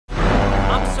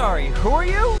sorry, who are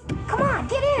you? Come on,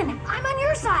 get in. I'm on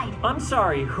your side. I'm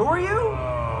sorry, who are you?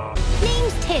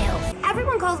 Name's Tails.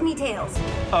 Everyone calls me Tails.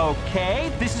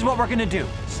 Okay, this is what we're gonna do.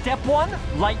 Step 1,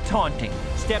 light taunting.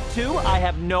 Step 2, I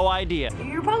have no idea.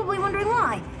 You're probably wondering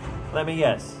why. Let me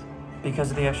guess.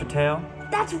 Because of the extra tail?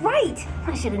 That's right.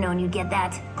 I should have known you'd get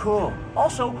that. Cool.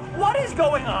 Also, what is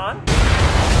going on?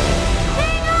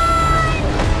 Hang on!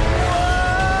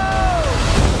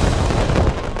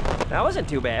 Whoa! That wasn't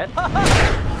too bad.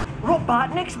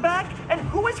 Robotnik's back? And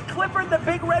who is Clifford the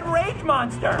Big Red Rage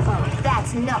Monster? Oh,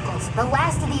 that's Knuckles, the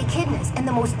last of the Echidnas and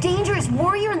the most dangerous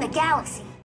warrior in the galaxy.